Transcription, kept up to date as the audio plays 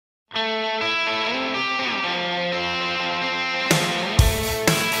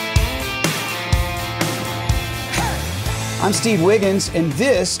I'm Steve Wiggins, and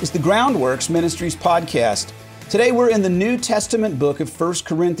this is the Groundworks Ministries podcast. Today we're in the New Testament book of 1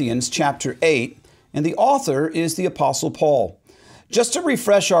 Corinthians chapter 8, and the author is the Apostle Paul. Just to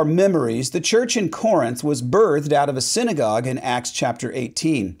refresh our memories, the church in Corinth was birthed out of a synagogue in Acts chapter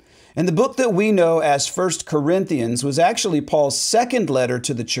 18. And the book that we know as 1 Corinthians was actually Paul's second letter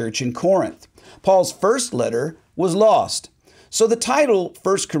to the church in Corinth. Paul's first letter was lost. So the title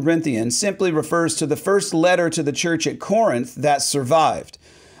 1 Corinthians simply refers to the first letter to the church at Corinth that survived.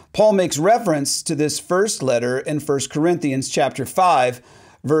 Paul makes reference to this first letter in 1 Corinthians chapter 5,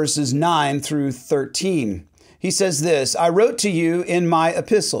 verses 9 through 13. He says this, "I wrote to you in my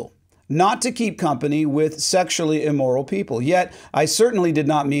epistle, not to keep company with sexually immoral people. Yet I certainly did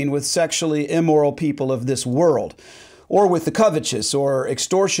not mean with sexually immoral people of this world, or with the covetous, or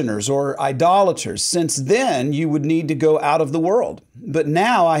extortioners, or idolaters, since then you would need to go out of the world. But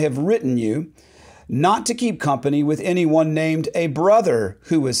now I have written you not to keep company with anyone named a brother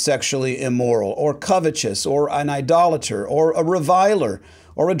who is sexually immoral, or covetous, or an idolater, or a reviler,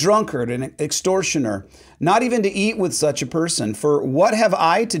 or a drunkard, an extortioner, not even to eat with such a person. For what have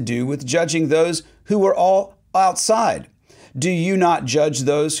I to do with judging those who are all outside? Do you not judge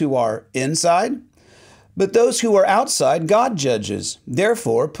those who are inside? But those who are outside, God judges.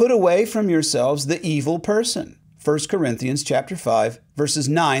 Therefore, put away from yourselves the evil person." 1 Corinthians chapter 5, verses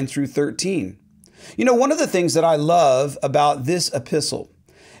 9 through 13. You know, one of the things that I love about this epistle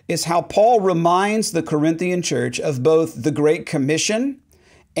is how Paul reminds the Corinthian church of both the Great Commission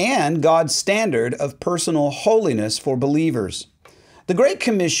and God's standard of personal holiness for believers. The Great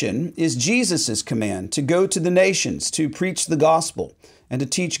Commission is Jesus' command to go to the nations, to preach the gospel, and to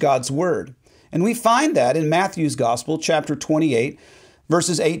teach God's word. And we find that in Matthew's Gospel, chapter 28,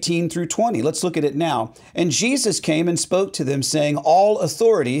 verses 18 through 20. Let's look at it now. "And Jesus came and spoke to them, saying, All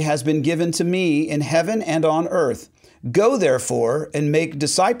authority has been given to me in heaven and on earth. Go therefore and make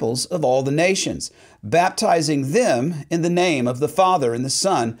disciples of all the nations, baptizing them in the name of the Father and the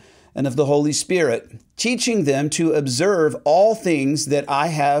Son and of the Holy Spirit, teaching them to observe all things that I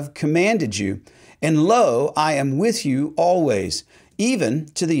have commanded you. And lo, I am with you always, even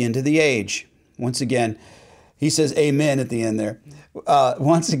to the end of the age." Once again, he says amen at the end there.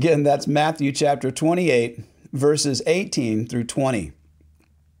 Once again, that's Matthew chapter 28, verses 18 through 20.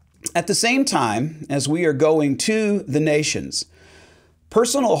 At the same time as we are going to the nations,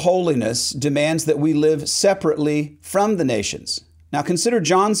 personal holiness demands that we live separately from the nations. Now consider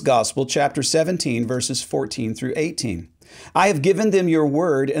John's Gospel, chapter 17, verses 14 through 18. "I have given them your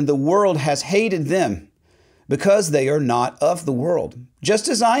word, and the world has hated them, because they are not of the world, just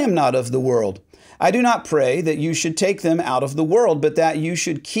as I am not of the world. I do not pray that you should take them out of the world, but that you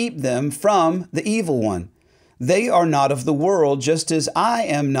should keep them from the evil one. They are not of the world, just as I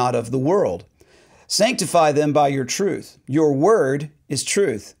am not of the world. Sanctify them by your truth. Your word is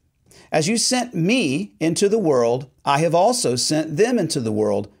truth. As you sent me into the world, I have also sent them into the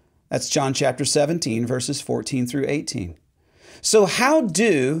world." That's John chapter 17, verses 14 through 18. So how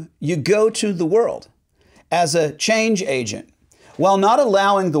do you go to the world? As a change agent, while not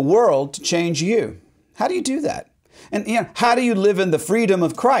allowing the world to change you. How do you do that? And how do you live in the freedom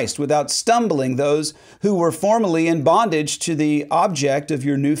of Christ without stumbling those who were formerly in bondage to the object of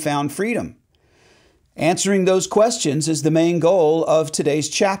your newfound freedom? Answering those questions is the main goal of today's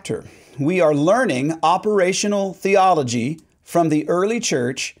chapter. We are learning operational theology from the early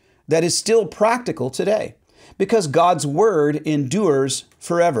church that is still practical today, because God's word endures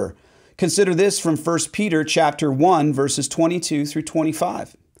forever. Consider this from 1 Peter chapter 1, verses 22 through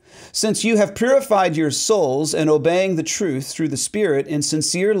 25. "Since you have purified your souls in obeying the truth through the Spirit in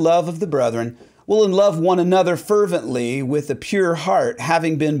sincere love of the brethren, will love one another fervently with a pure heart,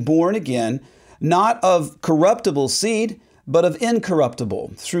 having been born again, not of corruptible seed, but of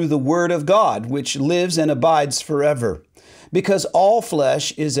incorruptible, through the word of God, which lives and abides forever. Because all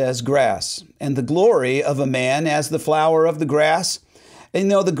flesh is as grass, and the glory of a man as the flower of the grass. And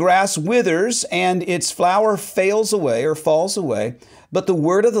the grass withers and its flower fails away or falls away, but the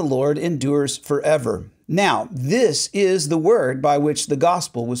word of the Lord endures forever. Now, this is the word by which the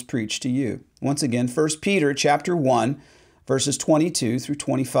gospel was preached to you." Once again, 1 Peter chapter 1, verses 22 through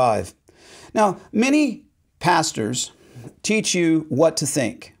 25. Now, many pastors teach you what to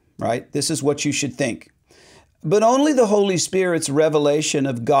think, right? This is what you should think. But only the Holy Spirit's revelation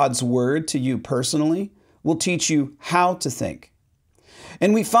of God's word to you personally will teach you how to think.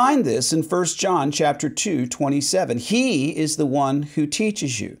 And we find this in 1 John chapter 2, 27. "He is the one who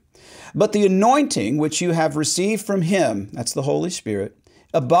teaches you. But the anointing which you have received from him," that's the Holy Spirit,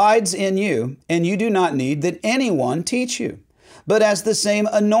 "abides in you, and you do not need that anyone teach you. but as the same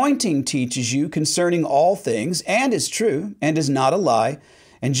anointing teaches you concerning all things, and is true, and is not a lie,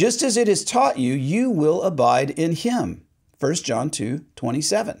 and just as it is taught you, you will abide in him. 1 John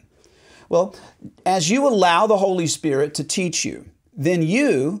 2:27. Well, as you allow the Holy Spirit to teach you, then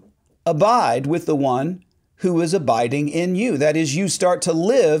you abide with the one who is abiding in you. That is, you start to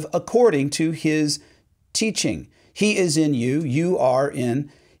live according to his teaching. He is in you, you are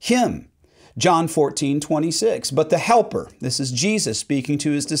in him. John 14:26. But the Helper, this is Jesus speaking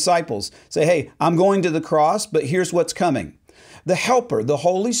to his disciples, say, hey, I'm going to the cross, but here's what's coming. The Helper, the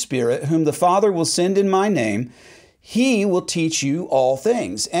Holy Spirit, whom the Father will send in my name, he will teach you all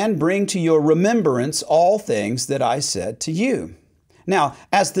things and bring to your remembrance all things that I said to you. Now,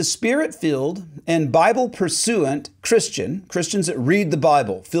 as the Spirit-filled and Bible-pursuant Christians that read the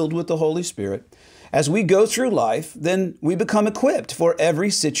Bible, filled with the Holy Spirit, as we go through life, then we become equipped for every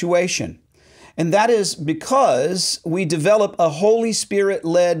situation. And that is because we develop a Holy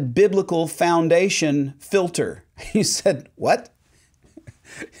Spirit-led biblical foundation filter. You said, what?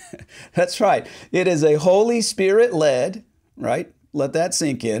 That's right. It is a Holy Spirit-led, right? Let that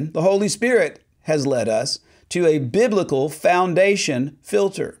sink in. The Holy Spirit has led us to a biblical foundation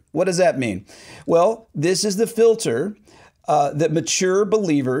filter. What does that mean? Well, this is the filter that mature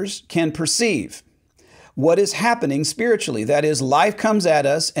believers can perceive what is happening spiritually. That is, life comes at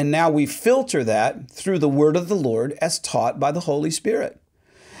us, and now we filter that through the word of the Lord as taught by the Holy Spirit.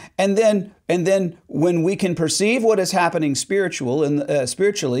 And then when we can perceive what is happening spiritually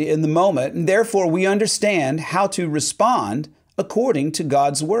in the moment, and therefore we understand how to respond according to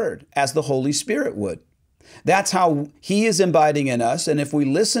God's word, as the Holy Spirit would. That's how he is abiding in us, and if we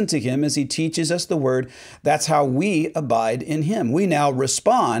listen to him as he teaches us the word, that's how we abide in him. We now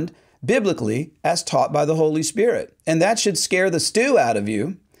respond biblically as taught by the Holy Spirit. And that should scare the stew out of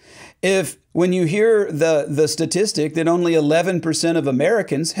you if when you hear the statistic that only 11% of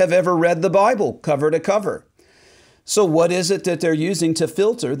Americans have ever read the Bible cover to cover. So what is it that they're using to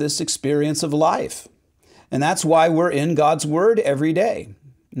filter this experience of life? And that's why we're in God's Word every day.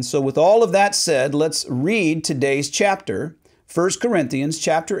 And so with all of that said, let's read today's chapter, 1 Corinthians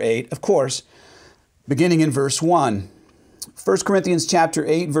chapter 8, of course, beginning in verse 1. 1 Corinthians chapter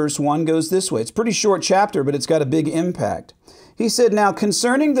 8, verse 1 goes this way. It's a pretty short chapter, but it's got a big impact. He said, now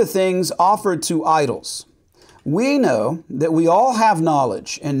concerning the things offered to idols, we know that we all have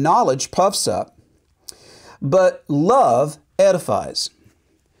knowledge, and knowledge puffs up, but love edifies.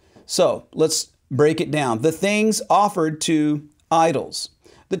 So let's break it down. The things offered to idols.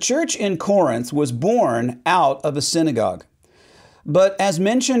 The church in Corinth was born out of a synagogue. But as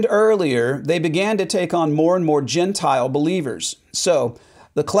mentioned earlier, they began to take on more and more Gentile believers. So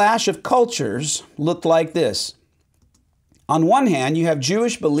the clash of cultures looked like this. On one hand, you have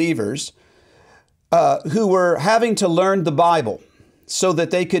Jewish believers who were having to learn the Bible so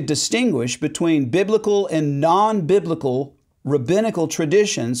that they could distinguish between biblical and non-biblical rabbinical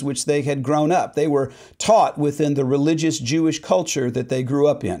traditions which they had grown up. They were taught within the religious Jewish culture that they grew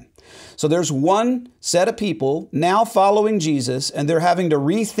up in. So there's one set of people now following Jesus, and they're having to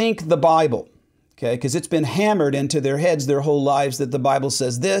rethink the Bible, okay? Because it's been hammered into their heads their whole lives that the Bible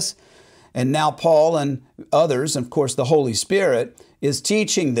says this, and now Paul and others, and of course the Holy Spirit, is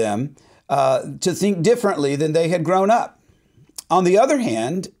teaching them to think differently than they had grown up. On the other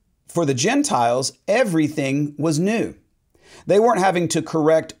hand, for the Gentiles, everything was new. They weren't having to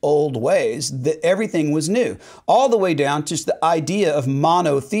correct old ways. Everything was new. All the way down to the idea of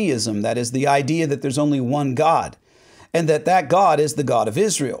monotheism. That is the idea that there's only one God and that God is the God of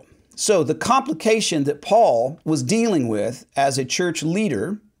Israel. So the complication that Paul was dealing with as a church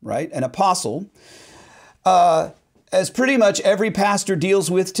leader, right, an apostle, as pretty much every pastor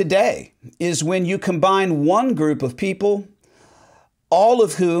deals with today, is when you combine one group of people, all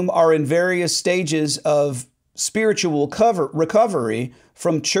of whom are in various stages of spiritual recovery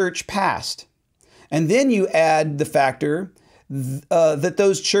from church past. And then you add the factor that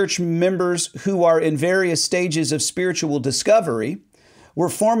those church members who are in various stages of spiritual discovery were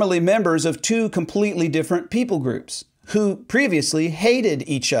formerly members of two completely different people groups who previously hated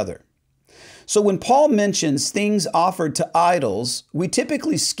each other. So when Paul mentions things offered to idols, we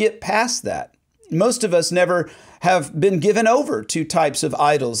typically skip past that. Most of us never have been given over to types of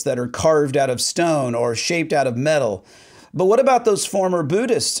idols that are carved out of stone or shaped out of metal. But what about those former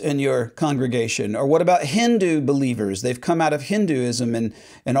Buddhists in your congregation? Or what about Hindu believers? They've come out of Hinduism and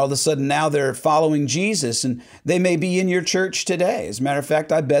all of a sudden now they're following Jesus, and they may be in your church today. As a matter of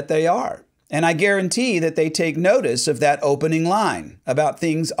fact, I bet they are. And I guarantee that they take notice of that opening line about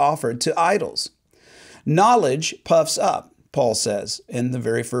things offered to idols. Knowledge puffs up. Paul says in the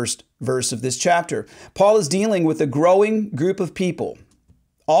very first verse of this chapter. Paul is dealing with a growing group of people,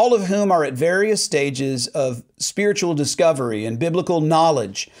 all of whom are at various stages of spiritual discovery and biblical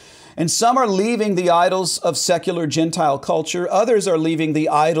knowledge. And some are leaving the idols of secular Gentile culture. Others are leaving the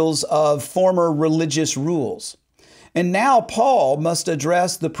idols of former religious rules. And now Paul must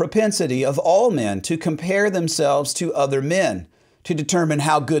address the propensity of all men to compare themselves to other men to determine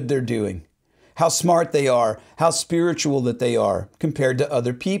how good they're doing, how smart they are, how spiritual that they are compared to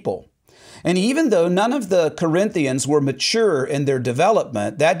other people. And even though none of the Corinthians were mature in their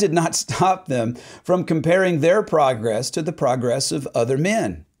development, that did not stop them from comparing their progress to the progress of other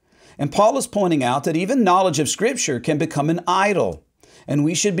men. And Paul is pointing out that even knowledge of Scripture can become an idol, and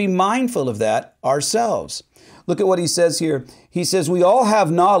we should be mindful of that ourselves. Look at what he says here. He says, we all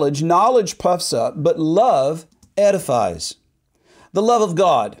have knowledge. Knowledge puffs up, but love edifies. The love of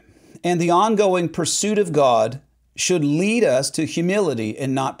God and the ongoing pursuit of God should lead us to humility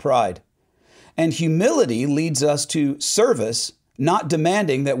and not pride. And humility leads us to service, not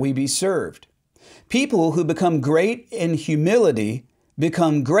demanding that we be served. People who become great in humility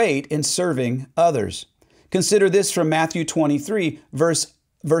become great in serving others. Consider this from Matthew 23, verses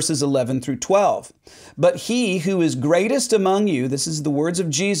 11 through 12. But he who is greatest among you, this is the words of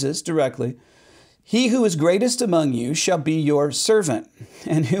Jesus directly, he who is greatest among you shall be your servant,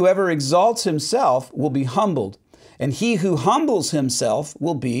 and whoever exalts himself will be humbled, and he who humbles himself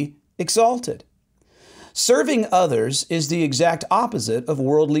will be exalted. Serving others is the exact opposite of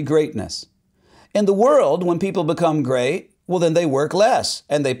worldly greatness. In the world, when people become great, well, then they work less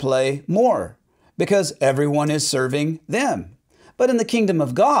and they play more because everyone is serving them. But in the kingdom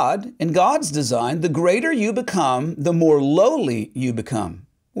of God, in God's design, the greater you become, the more lowly you become.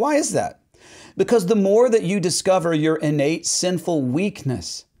 Why is that? Because the more that you discover your innate sinful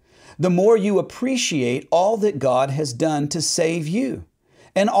weakness, the more you appreciate all that God has done to save you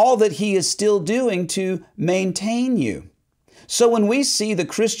and all that He is still doing to maintain you. So when we see the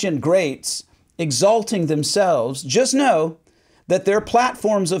Christian greats exalting themselves, just know that their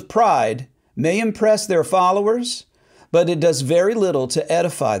platforms of pride may impress their followers, but it does very little to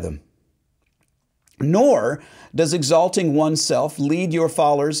edify them. Nor does exalting oneself lead your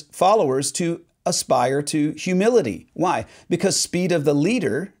followers to aspire to humility. Why? Because speed of the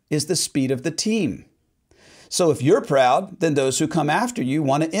leader is the speed of the team. So if you're proud, then those who come after you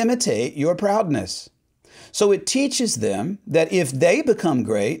want to imitate your proudness. So it teaches them that if they become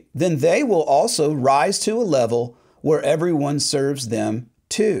great, then they will also rise to a level where everyone serves them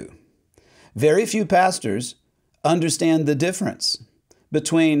too. Very few pastors understand the difference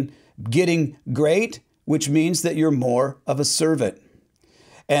between getting great, which means that you're more of a servant.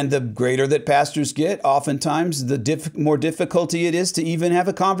 And the greater that pastors get, oftentimes the more difficulty it is to even have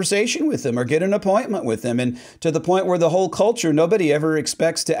a conversation with them or get an appointment with them. And to the point where the whole culture, nobody ever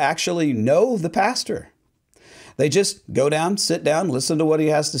expects to actually know the pastor. They just go down, sit down, listen to what he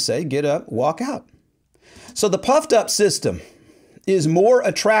has to say, get up, walk out. So the puffed up system is more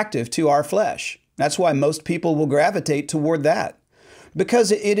attractive to our flesh. That's why most people will gravitate toward that,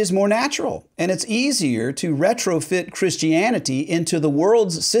 because it is more natural and it's easier to retrofit Christianity into the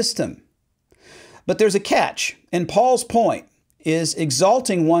world's system. But there's a catch, and Paul's point is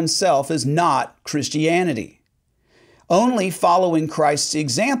exalting oneself is not Christianity. Only following Christ's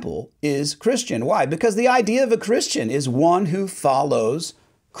example is Christian. Why? Because the idea of a Christian is one who follows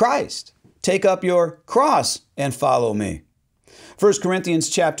Christ. Take up your cross and follow me. 1 Corinthians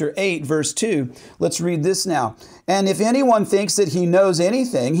chapter 8, verse 2. Let's read this now. And if anyone thinks that he knows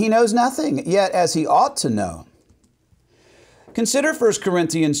anything, he knows nothing, yet as he ought to know. Consider 1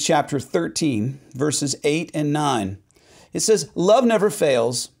 Corinthians chapter 13, verses 8 and 9. It says, love never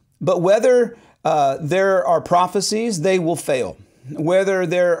fails, but whether there are prophecies, they will fail. Whether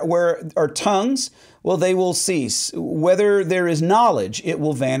there are tongues, well, they will cease. Whether there is knowledge, it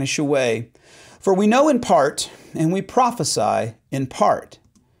will vanish away. For we know in part, and we prophesy in part.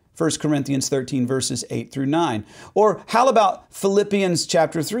 1 Corinthians 13, verses 8 through 9. Or how about Philippians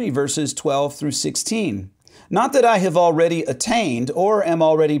chapter 3, verses 12 through 16? Not that I have already attained or am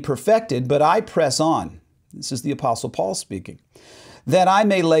already perfected, but I press on. This is the Apostle Paul speaking. That I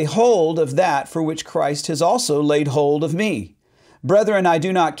may lay hold of that for which Christ has also laid hold of me. Brethren, I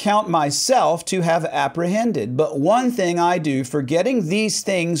do not count myself to have apprehended, but one thing I do, forgetting these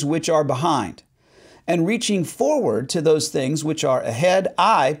things which are behind, and reaching forward to those things which are ahead,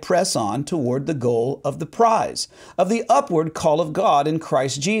 I press on toward the goal of the prize of the upward call of God in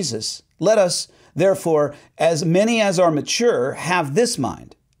Christ Jesus. Let us, therefore, as many as are mature, have this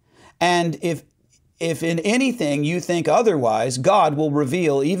mind. And if in anything you think otherwise, God will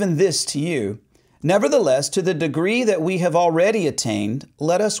reveal even this to you. Nevertheless, to the degree that we have already attained,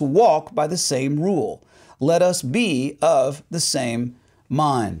 let us walk by the same rule. Let us be of the same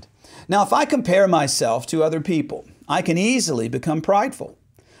mind. Now, if I compare myself to other people, I can easily become prideful,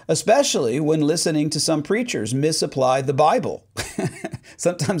 especially when listening to some preachers misapply the Bible.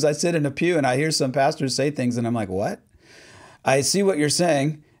 Sometimes I sit in a pew and I hear some pastors say things and I'm like, what? I see what you're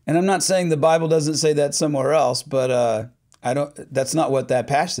saying, and I'm not saying the Bible doesn't say that somewhere else, but that's not what that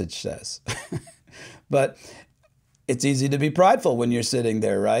passage says. But it's easy to be prideful when you're sitting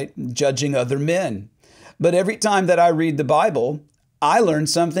there, right? Judging other men. But every time that I read the Bible, I learn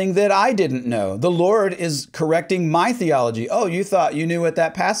something that I didn't know. The Lord is correcting my theology. Oh, you thought you knew what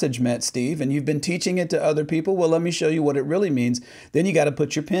that passage meant, Steve, and you've been teaching it to other people? Well, let me show you what it really means. Then you got to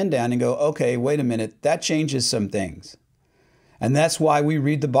put your pen down and go, okay, wait a minute. That changes some things. And that's why we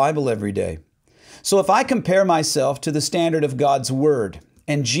read the Bible every day. So if I compare myself to the standard of God's Word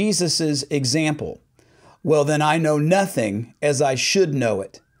and Jesus's example, well, then I know nothing as I should know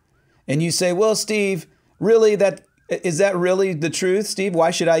it. And you say, well, Steve, really, is that really the truth, Steve? Why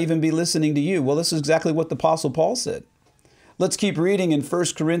should I even be listening to you? Well, this is exactly what the Apostle Paul said. Let's keep reading in 1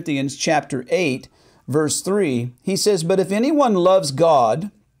 Corinthians chapter 8, verse 3. He says, but if anyone loves God,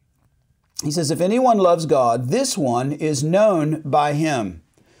 if anyone loves God, this one is known by him.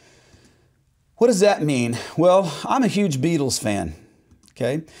 What does that mean? Well, I'm a huge Beatles fan.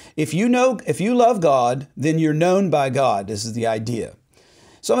 Okay? If you love God, then you're known by God. This is the idea.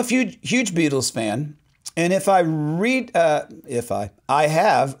 So I'm a huge Beatles fan. And I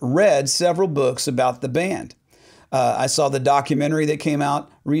have read several books about the band. I saw the documentary that came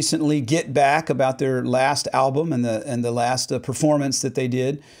out recently, Get Back, about their last album and the last performance that they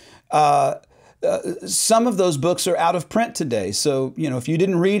did. Some of those books are out of print today. So, if you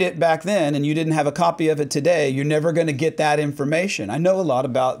didn't read it back then and you didn't have a copy of it today, you're never going to get that information. I know a lot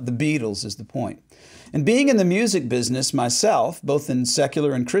about the Beatles is the point. And being in the music business myself, both in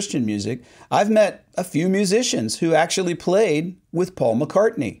secular and Christian music, I've met a few musicians who actually played with Paul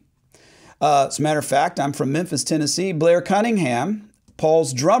McCartney. As a matter of fact, I'm from Memphis, Tennessee. Blair Cunningham,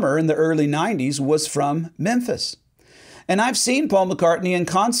 Paul's drummer in the early 90s, was from Memphis. And I've seen Paul McCartney in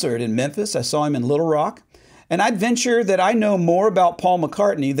concert in Memphis. I saw him in Little Rock. And I'd venture that I know more about Paul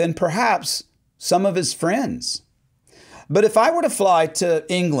McCartney than perhaps some of his friends. But if I were to fly to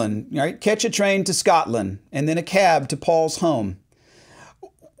England, right, catch a train to Scotland, and then a cab to Paul's home,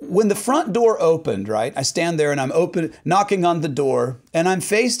 when the front door opened, right, I stand there and I'm knocking on the door, and I'm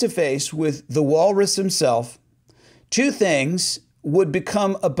face to face with the walrus himself, two things would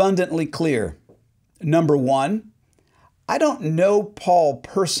become abundantly clear. Number one, I don't know Paul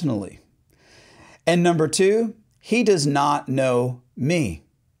personally. And number two, he does not know me.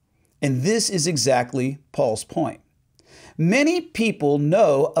 And this is exactly Paul's point. Many people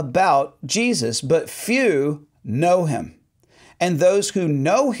know about Jesus, but few know him. And those who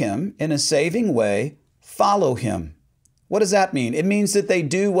know him in a saving way follow him. What does that mean? It means that they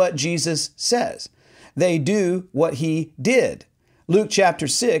do what Jesus says. They do what he did. Luke chapter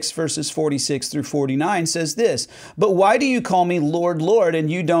 6, verses 46 through 49 says this, but why do you call me Lord, Lord, and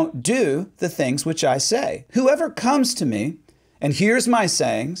you don't do the things which I say? Whoever comes to me and hears my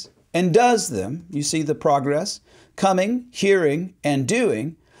sayings and does them, you see the progress, coming, hearing, and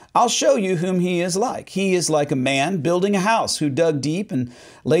doing, I'll show you whom he is like. He is like a man building a house who dug deep and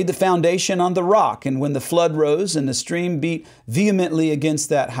laid the foundation on the rock. And when the flood rose and the stream beat vehemently against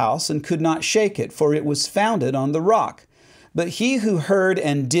that house and could not shake it, for it was founded on the rock. But he who heard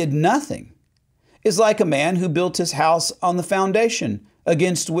and did nothing is like a man who built his house on the foundation,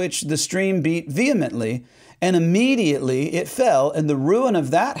 against which the stream beat vehemently, and immediately it fell, and the ruin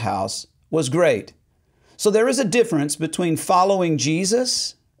of that house was great. So there is a difference between following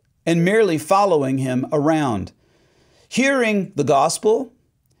Jesus and merely following him around. Hearing the gospel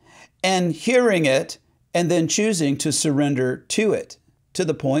and hearing it and then choosing to surrender to it to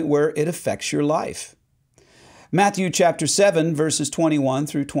the point where it affects your life. Matthew chapter 7, verses 21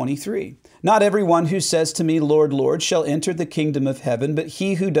 through 23. Not everyone who says to me, Lord, Lord, shall enter the kingdom of heaven, but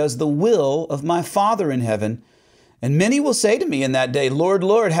he who does the will of my Father in heaven. And many will say to me in that day, Lord,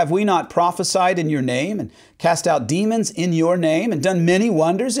 Lord, have we not prophesied in your name and cast out demons in your name and done many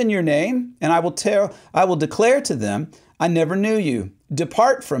wonders in your name? And I will declare to them, I never knew you.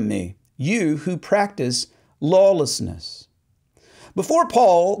 Depart from me, you who practice lawlessness. Before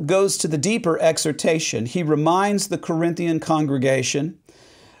Paul goes to the deeper exhortation, he reminds the Corinthian congregation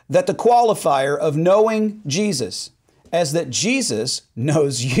that the qualifier of knowing Jesus is that Jesus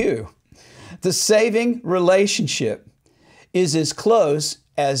knows you. The saving relationship is as close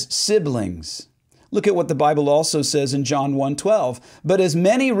as siblings. Look at what the Bible also says in John 1:12. But as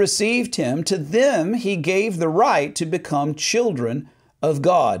many received him, to them he gave the right to become children of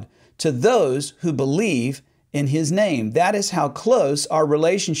God, to those who believe in his name. That is how close our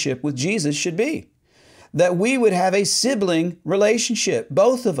relationship with Jesus should be. That we would have a sibling relationship,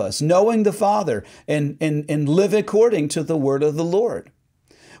 both of us, knowing the Father and live according to the word of the Lord.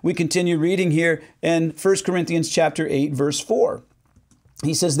 We continue reading here in 1 Corinthians chapter 8, verse 4.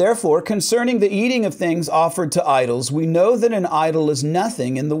 He says, therefore, concerning the eating of things offered to idols, we know that an idol is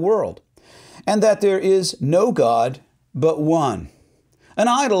nothing in the world, and that there is no God but one. An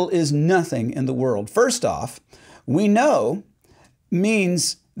idol is nothing in the world. First off, we know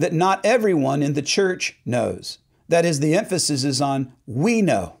means that not everyone in the church knows. That is, the emphasis is on we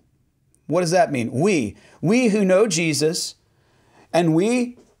know. What does that mean? We who know Jesus, and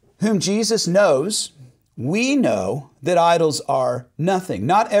we whom Jesus knows, we know that idols are nothing.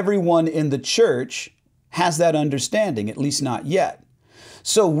 Not everyone in the church has that understanding, at least not yet.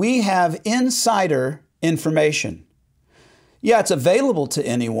 So we have insider information. Yeah, it's available to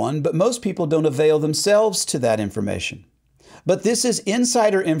anyone, but most people don't avail themselves to that information. But this is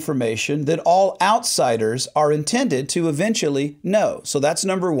insider information that all outsiders are intended to eventually know. So that's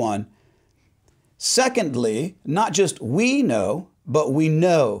number one. Secondly, not just we know, but we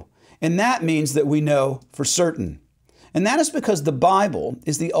know. And that means that we know for certain. And that is because the Bible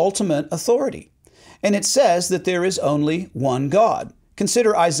is the ultimate authority. And it says that there is only one God.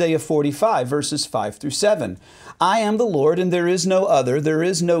 Consider Isaiah 45, verses 5 through 7. I am the Lord, and there is no other. There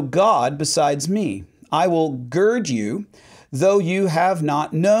is no God besides me. I will gird you, though you have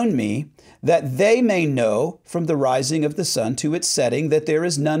not known me, that they may know from the rising of the sun to its setting that there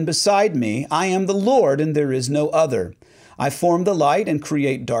is none beside me. I am the Lord, and there is no other. I form the light and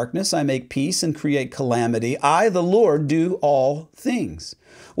create darkness. I make peace and create calamity. I, the Lord, do all things.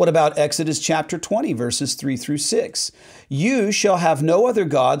 What about Exodus chapter 20, verses 3 through 6? You shall have no other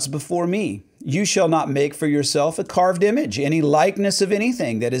gods before me. You shall not make for yourself a carved image, any likeness of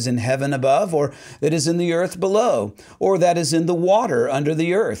anything that is in heaven above, or that is in the earth below, or that is in the water under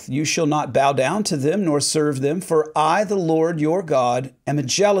the earth. You shall not bow down to them, nor serve them, for I, the Lord your God, am a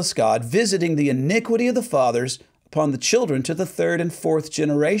jealous God, visiting the iniquity of the fathers upon the children to the third and fourth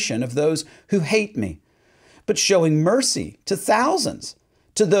generation of those who hate me, but showing mercy to thousands,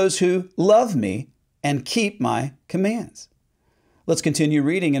 to those who love me and keep my commands. Let's continue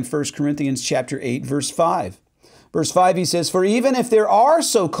reading in 1 Corinthians chapter 8, verse 5. Verse 5, he says, for even if there are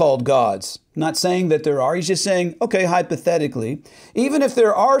so-called gods, not saying that there are, he's just saying, okay, hypothetically, even if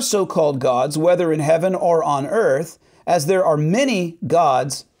there are so-called gods, whether in heaven or on earth, as there are many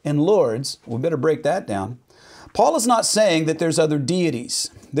gods and lords, we better break that down. Paul is not saying that there's other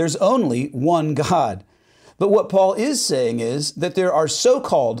deities. There's only one God. But what Paul is saying is that there are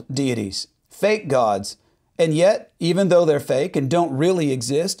so-called deities, fake gods, and yet, even though they're fake and don't really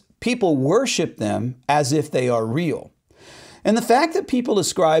exist, people worship them as if they are real. And the fact that people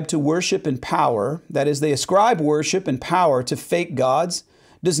ascribe to worship and power, that is, they ascribe worship and power to fake gods,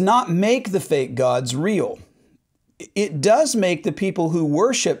 does not make the fake gods real. It does make the people who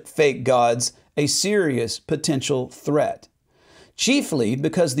worship fake gods a serious potential threat. Chiefly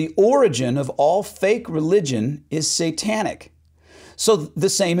because the origin of all fake religion is satanic. So the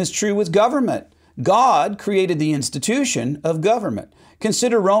same is true with government. God created the institution of government.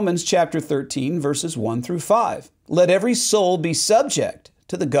 Consider Romans chapter 13, verses 1 through 5. Let every soul be subject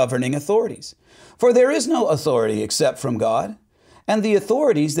to the governing authorities. For there is no authority except from God, and the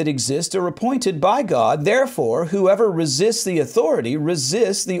authorities that exist are appointed by God. Therefore, whoever resists the authority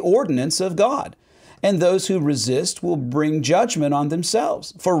resists the ordinance of God. And those who resist will bring judgment on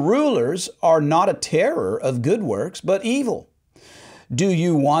themselves. For rulers are not a terror of good works, but evil. Do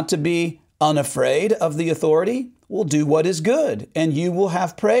you want to be unafraid of the authority? Well, do what is good, and you will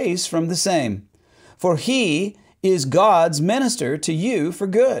have praise from the same. For he is God's minister to you for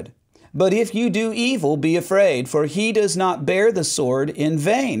good. But if you do evil, be afraid, for he does not bear the sword in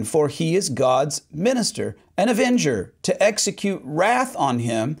vain, for he is God's minister, an avenger, to execute wrath on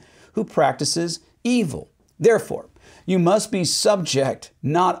him who practices evil. Therefore, you must be subject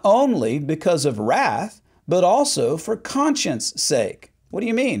not only because of wrath, but also for conscience sake. What do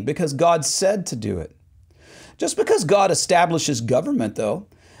you mean? Because God said to do it. Just because God establishes government, though,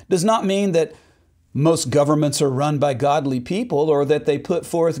 does not mean that most governments are run by godly people or that they put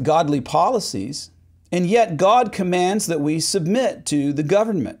forth godly policies. And yet God commands that we submit to the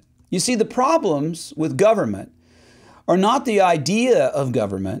government. You see, the problems with government are not the idea of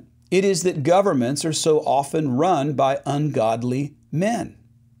government. It is that governments are so often run by ungodly men.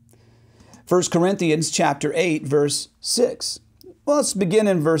 1 Corinthians chapter 8, verse 6. Well, let's begin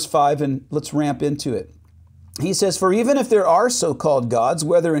in verse 5 and let's ramp into it. He says, "For even if there are so-called gods,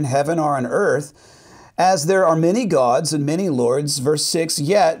 whether in heaven or on earth, as there are many gods and many lords," verse 6,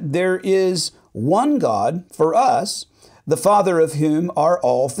 "yet there is one God for us, the Father of whom are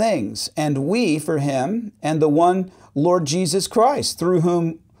all things, and we for him, and the one Lord Jesus Christ, through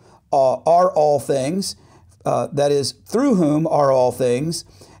whom are all things, that is, through whom are all things,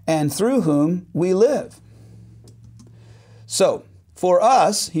 and through whom we live." So, for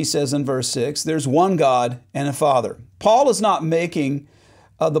us, he says in verse 6, there's one God and a Father. Paul is not making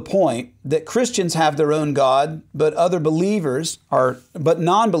the point that Christians have their own God, but non-believers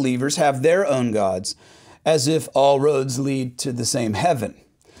have their own gods, as if all roads lead to the same heaven.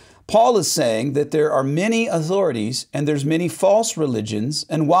 Paul is saying that there are many authorities and there's many false religions,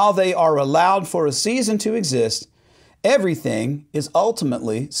 and while they are allowed for a season to exist, everything is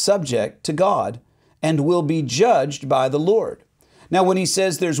ultimately subject to God and will be judged by the Lord. Now, when he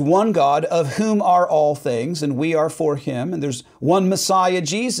says there's one God of whom are all things, and we are for him, and there's one Messiah,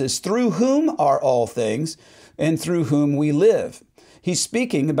 Jesus, through whom are all things, and through whom we live, he's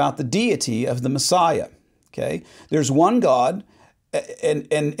speaking about the deity of the Messiah. Okay? There's one God,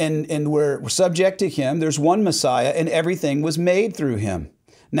 and we're subject to him. There's one Messiah, and everything was made through him.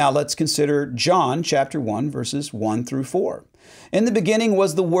 Now, let's consider John chapter 1, verses 1 through 4. "In the beginning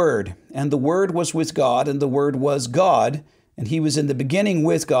was the Word, and the Word was with God, and the Word was God. And he was in the beginning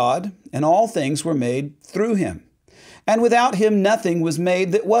with God, and all things were made through him. And without him nothing was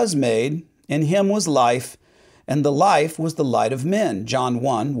made that was made. In him was life, and the life was the light of men." John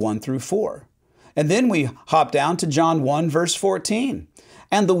 1, 1 through 4. And then we hop down to John 1, verse 14.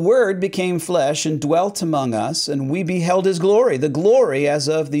 "And the Word became flesh and dwelt among us, and we beheld his glory, the glory as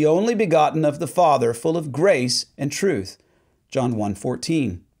of the only begotten of the Father, full of grace and truth." John 1,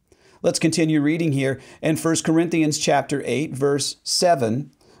 14. Let's continue reading here in 1 Corinthians chapter 8, verse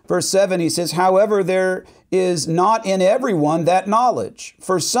 7. Verse 7, he says, "However, there is not in everyone that knowledge.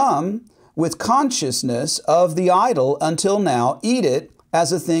 For some, with consciousness of the idol until now, eat it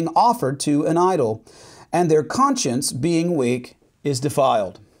as a thing offered to an idol, and their conscience, being weak, is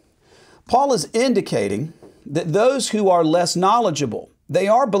defiled." Paul is indicating that those who are less knowledgeable, they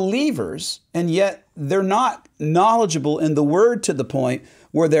are believers, and yet they're not knowledgeable in the Word to the point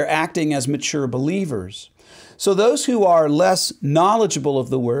where they're acting as mature believers. So those who are less knowledgeable of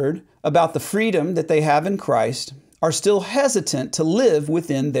the Word, about the freedom that they have in Christ, are still hesitant to live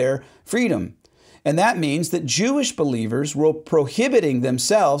within their freedom. And that means that Jewish believers were prohibiting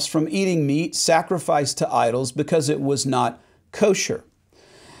themselves from eating meat sacrificed to idols because it was not kosher.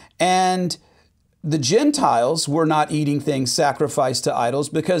 And the Gentiles were not eating things sacrificed to idols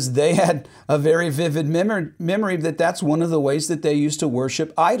because they had a very vivid memory that that's one of the ways that they used to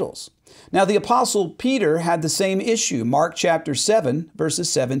worship idols. Now, the Apostle Peter had the same issue, Mark chapter 7, verses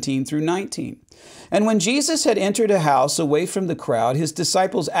 17 through 19. "And when Jesus had entered a house away from the crowd, his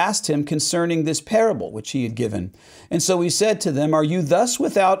disciples asked him concerning this parable which he had given. And so he said to them, 'Are you thus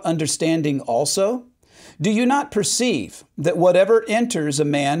without understanding also? Do you not perceive that whatever enters a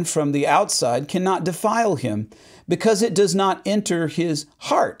man from the outside cannot defile him, because it does not enter his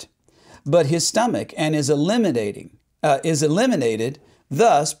heart, but his stomach, and is eliminated,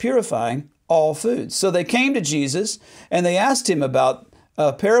 thus purifying all foods?'" So they came to Jesus and they asked him about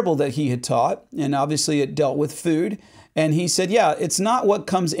a parable that he had taught, and obviously it dealt with food. And he said, yeah, it's not what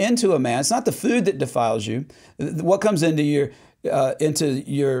comes into a man. It's not the food that defiles you. What comes into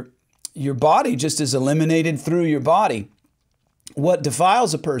your body just is eliminated through your body. What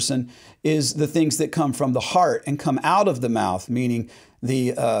defiles a person is the things that come from the heart and come out of the mouth, meaning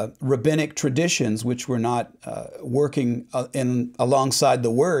the rabbinic traditions, which were not working alongside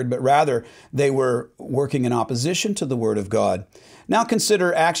the Word, but rather they were working in opposition to the Word of God. Now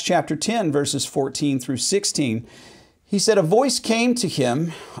consider Acts chapter 10, verses 14 through 16. He said, "A voice came to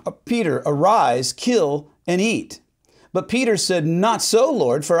him, 'Peter, arise, kill and eat.' But Peter said, 'Not so,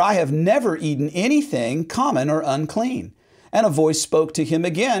 Lord, for I have never eaten anything common or unclean.' And a voice spoke to him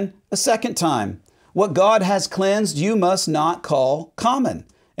again a second time, 'What God has cleansed, you must not call common.'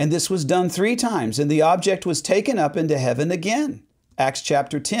 And this was done 3 times, and the object was taken up into heaven again." Acts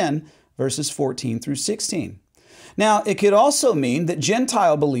chapter 10, verses 14 through 16. Now, it could also mean that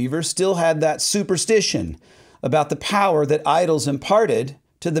Gentile believers still had that superstition about the power that idols imparted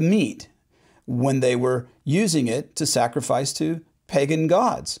to the meat when they were using it to sacrifice to pagan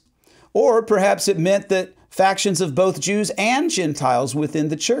gods. Or perhaps it meant that factions of both Jews and Gentiles within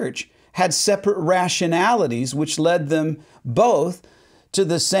the church had separate rationalities which led them both to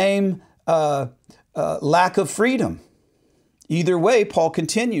the same lack of freedom. Either way, Paul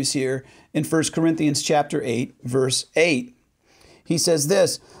continues here in 1 Corinthians chapter 8, verse 8. he says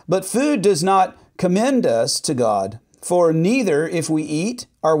this, "But food does not commend us to God, for neither if we eat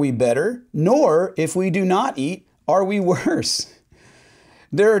are we better, nor if we do not eat are we worse."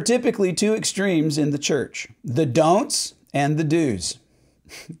 There are typically two extremes in the church, the don'ts and the do's.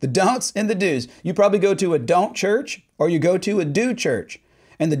 The don'ts and the do's. You probably go to a don't church or you go to a do church.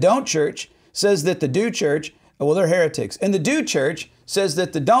 And the don't church says that the do church, well, they're heretics. And the do church says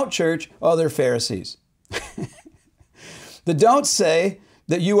that the don't church, oh, they're Pharisees. The don'ts say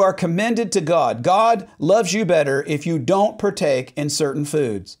that you are commended to God. God loves you better if you don't partake in certain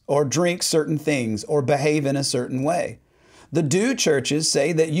foods or drink certain things or behave in a certain way. The do churches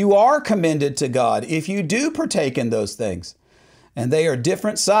say that you are commended to God if you do partake in those things. And they are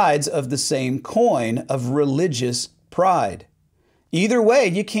different sides of the same coin of religious pride. Either way,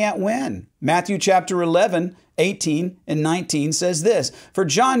 you can't win. Matthew chapter 11, 18 and 19 says this, "For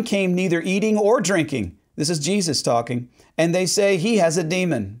John came neither eating or drinking." This is Jesus talking. "And they say he has a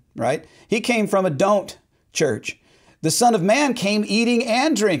demon," right? He came from a don't church. "The Son of Man came eating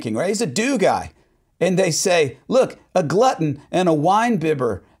and drinking," right? He's a do guy. And they say, "Look, a glutton and a wine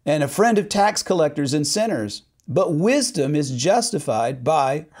bibber and a friend of tax collectors and sinners. But wisdom is justified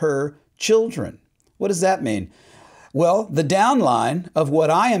by her children." What does that mean? Well, the downline of what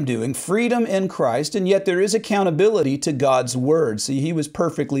I am doing, freedom in Christ, and yet there is accountability to God's word. See, he was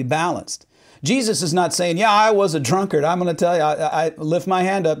perfectly balanced. Jesus is not saying, "Yeah, I was a drunkard. I'm going to tell you, I lift my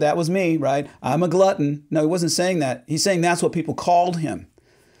hand up. That was me, right? I'm a glutton." No, he wasn't saying that. He's saying that's what people called him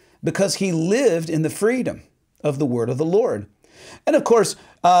because he lived in the freedom of the word of the Lord. And of course,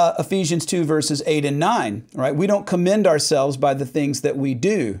 Ephesians 2 verses 8 and 9, right? We don't commend ourselves by the things that we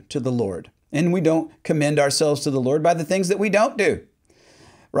do to the Lord. And we don't commend ourselves to the Lord by the things that we don't do,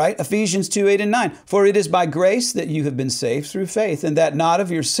 right? Ephesians 2, 8 and 9. "For it is by grace that you have been saved through faith, and that not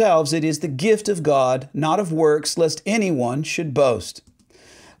of yourselves, it is the gift of God, not of works, lest anyone should boast."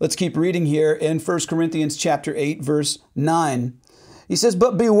 Let's keep reading here in 1 Corinthians chapter 8, verse 9. He says,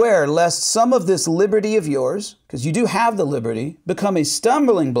 "But beware lest some of this liberty of yours," because you do have the liberty, "become a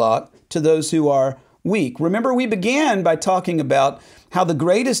stumbling block to those who are weak." Remember, we began by talking about how the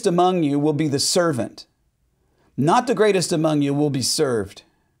greatest among you will be the servant. Not the greatest among you will be served.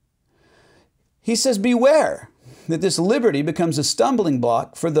 He says, beware that this liberty becomes a stumbling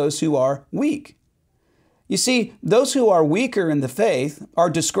block for those who are weak. You see, those who are weaker in the faith are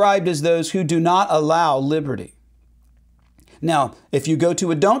described as those who do not allow liberty. Now, if you go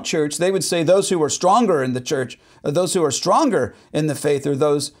to a don't church, they would say those who are stronger in the church, those who are stronger in the faith are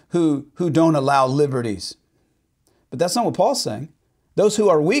those who don't allow liberties. But that's not what Paul's saying. Those who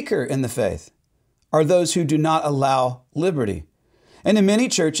are weaker in the faith are those who do not allow liberty. And in many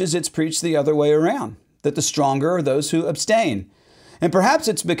churches, it's preached the other way around, that the stronger are those who abstain. And perhaps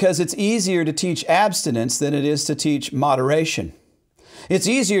it's because it's easier to teach abstinence than it is to teach moderation. It's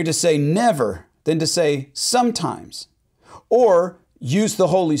easier to say never than to say sometimes, or use the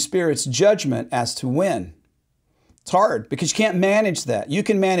Holy Spirit's judgment as to when. It's hard because you can't manage that. You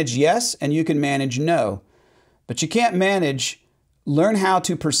can manage yes and you can manage no, but you can't learn how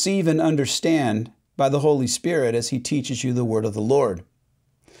to perceive and understand by the Holy Spirit as he teaches you the word of the Lord.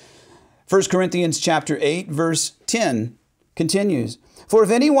 1 Corinthians chapter 8, verse 10 continues, "For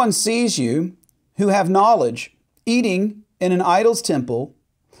if anyone sees you who have knowledge eating in an idol's temple,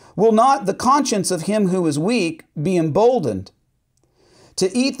 will not the conscience of him who is weak be emboldened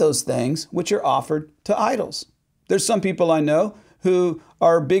to eat those things which are offered to idols?" There's some people I know who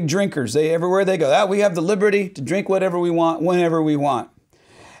are big drinkers. Everywhere they go, we have the liberty to drink whatever we want, whenever we want.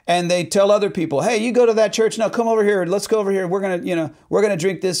 And they tell other people, "Hey, you go to that church. No, come over here. Let's go over here. We're gonna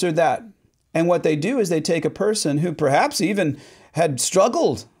drink this or that." And what they do is they take a person who perhaps even had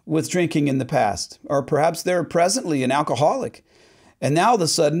struggled with drinking in the past, or perhaps they're presently an alcoholic. And now all of a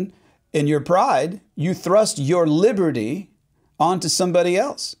sudden, in your pride, you thrust your liberty onto somebody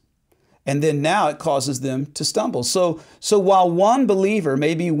else. And then now it causes them to stumble. So while one believer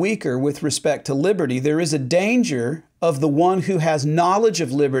may be weaker with respect to liberty, there is a danger of the one who has knowledge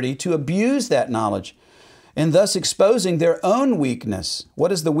of liberty to abuse that knowledge and thus exposing their own weakness.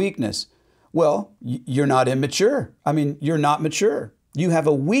 What is the weakness? Well, you're not immature. You're not mature. You have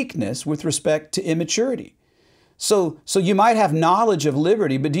a weakness with respect to immaturity. So you might have knowledge of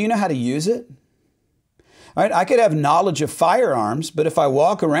liberty, but do you know how to use it? All right, I could have knowledge of firearms, but if I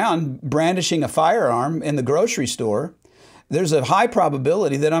walk around brandishing a firearm in the grocery store, there's a high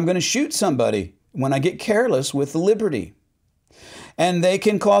probability that I'm going to shoot somebody when I get careless with the liberty. And they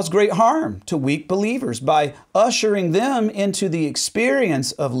can cause great harm to weak believers by ushering them into the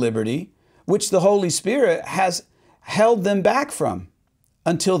experience of liberty, which the Holy Spirit has held them back from.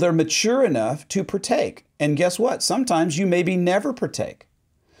 until they're mature enough to partake. And guess what? Sometimes you maybe never partake.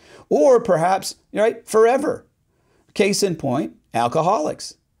 Or perhaps, right, forever. Case in point,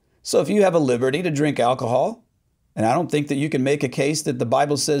 alcoholics. So if you have a liberty to drink alcohol, and I don't think that you can make a case that the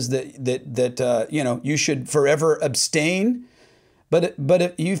Bible says that you should forever abstain, but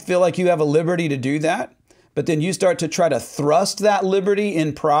if you feel like you have a liberty to do that, but then you start to try to thrust that liberty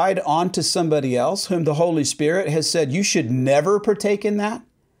in pride onto somebody else whom the Holy Spirit has said you should never partake in that,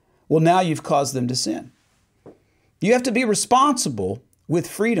 well, now you've caused them to sin. You have to be responsible with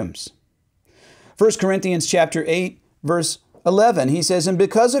freedoms. 1 Corinthians chapter 8, verse 11, he says, "And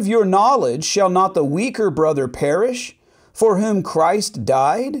because of your knowledge shall not the weaker brother perish, for whom Christ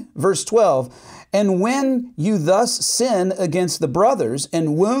died?" Verse 12, "And when you thus sin against the brothers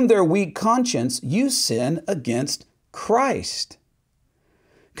and wound their weak conscience, you sin against Christ."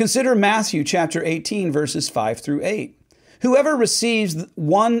 Consider Matthew chapter 18, verses 5 through 8. "Whoever receives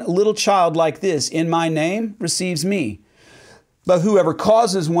one little child like this in my name receives me. But whoever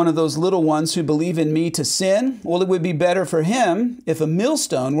causes one of those little ones who believe in me to sin, well, it would be better for him if a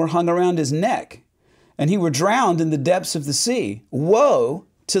millstone were hung around his neck and he were drowned in the depths of the sea. Woe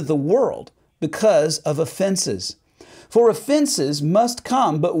to the world because of offenses. For offenses must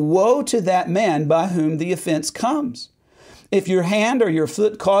come, but woe to that man by whom the offense comes. If your hand or your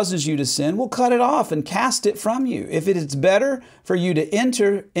foot causes you to sin, well, cut it off and cast it from you. If it is better for you to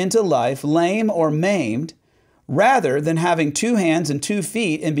enter into life lame or maimed, rather than having 2 hands and 2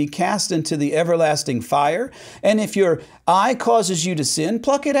 feet and be cast into the everlasting fire. And if your eye causes you to sin,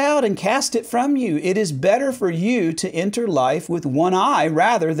 pluck it out and cast it from you. It is better for you to enter life with 1 eye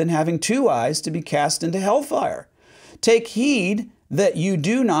rather than having 2 eyes to be cast into hellfire. Take heed that you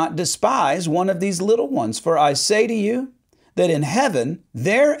do not despise one of these little ones. For I say to you that in heaven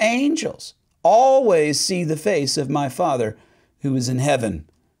their angels always see the face of my Father who is in heaven."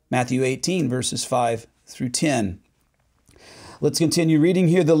 Matthew 18, verses 5 through 10. Let's continue reading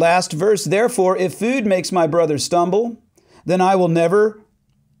here the last verse. "Therefore, if food makes my brother stumble, then I will never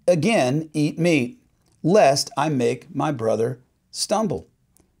again eat meat, lest I make my brother stumble."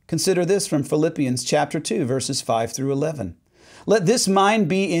 Consider this from Philippians chapter 2, verses 5 through 11. "Let this mind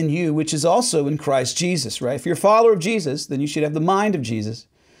be in you, which is also in Christ Jesus," right? If you're a follower of Jesus, then you should have the mind of Jesus,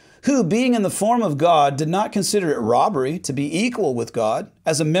 "who, being in the form of God, did not consider it robbery to be equal with God.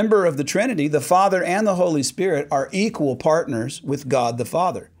 As a member of the Trinity, the Father and the Holy Spirit are equal partners with God the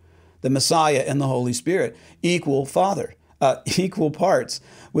Father. The Messiah and the Holy Spirit, equal parts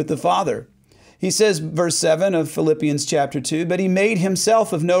with the Father." He says, verse 7 of Philippians chapter 2, "But he made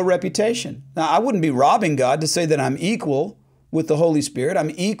himself of no reputation." Now, I wouldn't be robbing God to say that I'm equal with the Holy Spirit.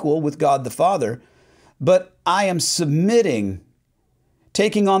 I'm equal with God the Father, but I am submitting,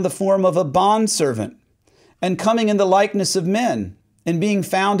 taking on the form of a bondservant, and coming in the likeness of men, and being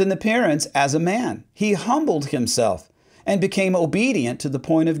found in appearance as a man. He humbled himself and became obedient to the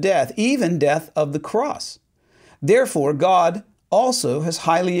point of death, even death of the cross. Therefore God also has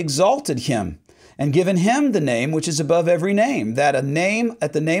highly exalted him and given him the name which is above every name, that at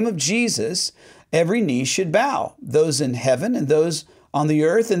the name of Jesus every knee should bow, those in heaven and those on the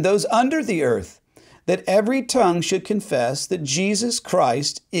earth and those under the earth, that every tongue should confess that Jesus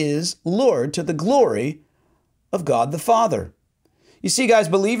Christ is Lord, to the glory of God the Father." You see, guys,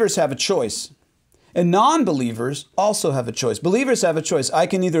 believers have a choice, and non-believers also have a choice. Believers have a choice. I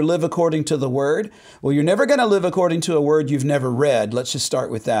can either live according to the Word. Well, you're never going to live according to a word you've never read. Let's just start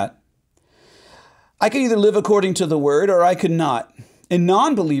with that. I can either live according to the Word or I could not. And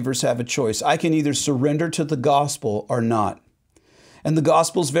non-believers have a choice. I can either surrender to the gospel or not. And the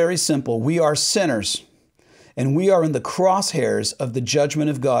gospel is very simple. We are sinners, and we are in the crosshairs of the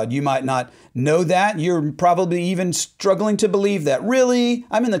judgment of God. You might not know that. You're probably even struggling to believe that. Really?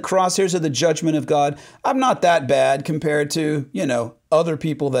 I'm in the crosshairs of the judgment of God. I'm not that bad compared to, other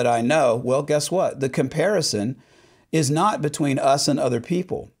people that I know. Well, guess what? The comparison is not between us and other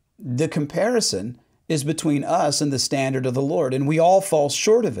people. The comparison is between us and the standard of the Lord, and we all fall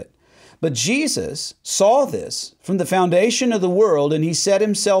short of it. But Jesus saw this from the foundation of the world, and he set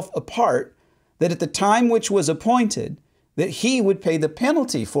himself apart, that at the time which was appointed, that he would pay the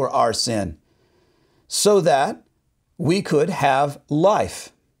penalty for our sin, so that we could have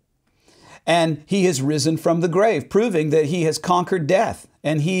life. And he has risen from the grave, proving that he has conquered death,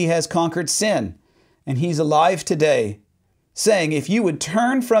 and he has conquered sin, and he's alive today, saying, if you would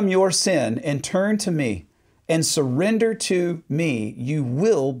turn from your sin and turn to me and surrender to me, you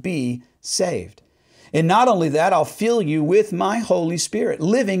will be saved. And not only that, I'll fill you with my Holy Spirit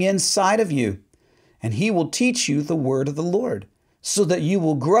living inside of you. And he will teach you the word of the Lord so that you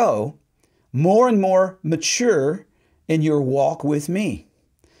will grow more and more mature in your walk with me.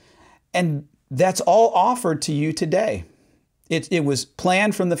 And that's all offered to you today. It was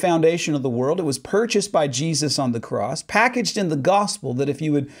planned from the foundation of the world. It was purchased by Jesus on the cross, packaged in the gospel that if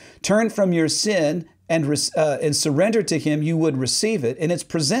you would turn from your sin and surrender to Him, you would receive it. And it's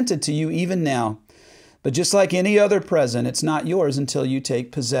presented to you even now. But just like any other present, it's not yours until you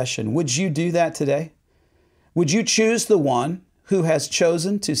take possession. Would you do that today? Would you choose the one who has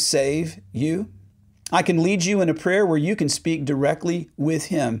chosen to save you? I can lead you in a prayer where you can speak directly with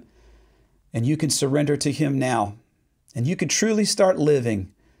Him, and you can surrender to Him now. And you could truly start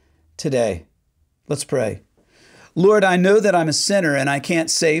living today. Let's pray. Lord, I know that I'm a sinner and I can't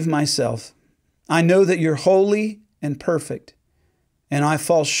save myself. I know that You're holy and perfect, and I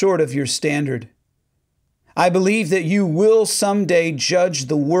fall short of Your standard. I believe that You will someday judge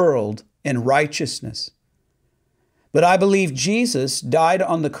the world in righteousness. But I believe Jesus died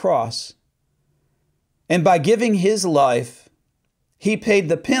on the cross, and by giving His life, He paid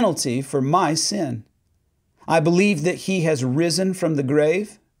the penalty for my sin. I believe that He has risen from the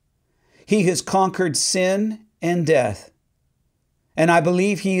grave. He has conquered sin and death. And I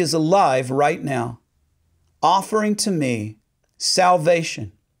believe He is alive right now, offering to me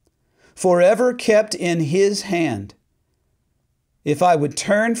salvation, forever kept in His hand, if I would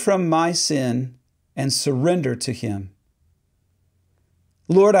turn from my sin and surrender to Him.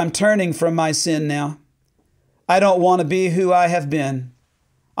 Lord, I'm turning from my sin now. I don't want to be who I have been.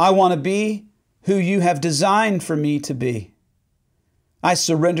 I want to be who You have designed for me to be. I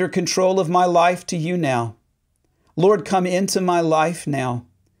surrender control of my life to You now. Lord, come into my life now.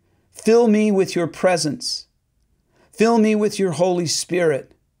 Fill me with Your presence. Fill me with Your Holy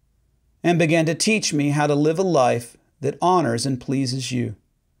Spirit, and begin to teach me how to live a life that honors and pleases You.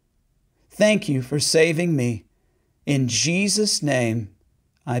 Thank You for saving me. In Jesus' name,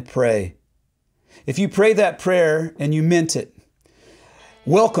 I pray. If you pray that prayer and you meant it,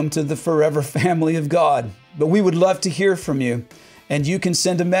 welcome to the forever family of God. But we would love to hear from you. And you can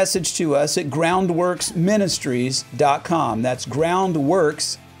send a message to us at groundworksministries.com. That's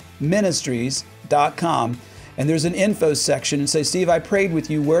groundworksministries.com. And there's an info section and say, Steve, I prayed with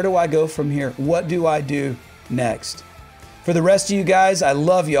you. Where do I go from here? What do I do next? For the rest of you guys, I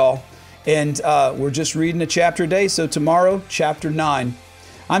love y'all. And we're just reading a chapter a day. So tomorrow, chapter 9.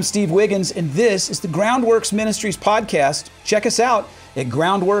 I'm Steve Wiggins, and this is the Groundworks Ministries podcast. Check us out at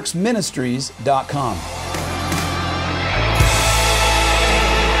groundworksministries.com.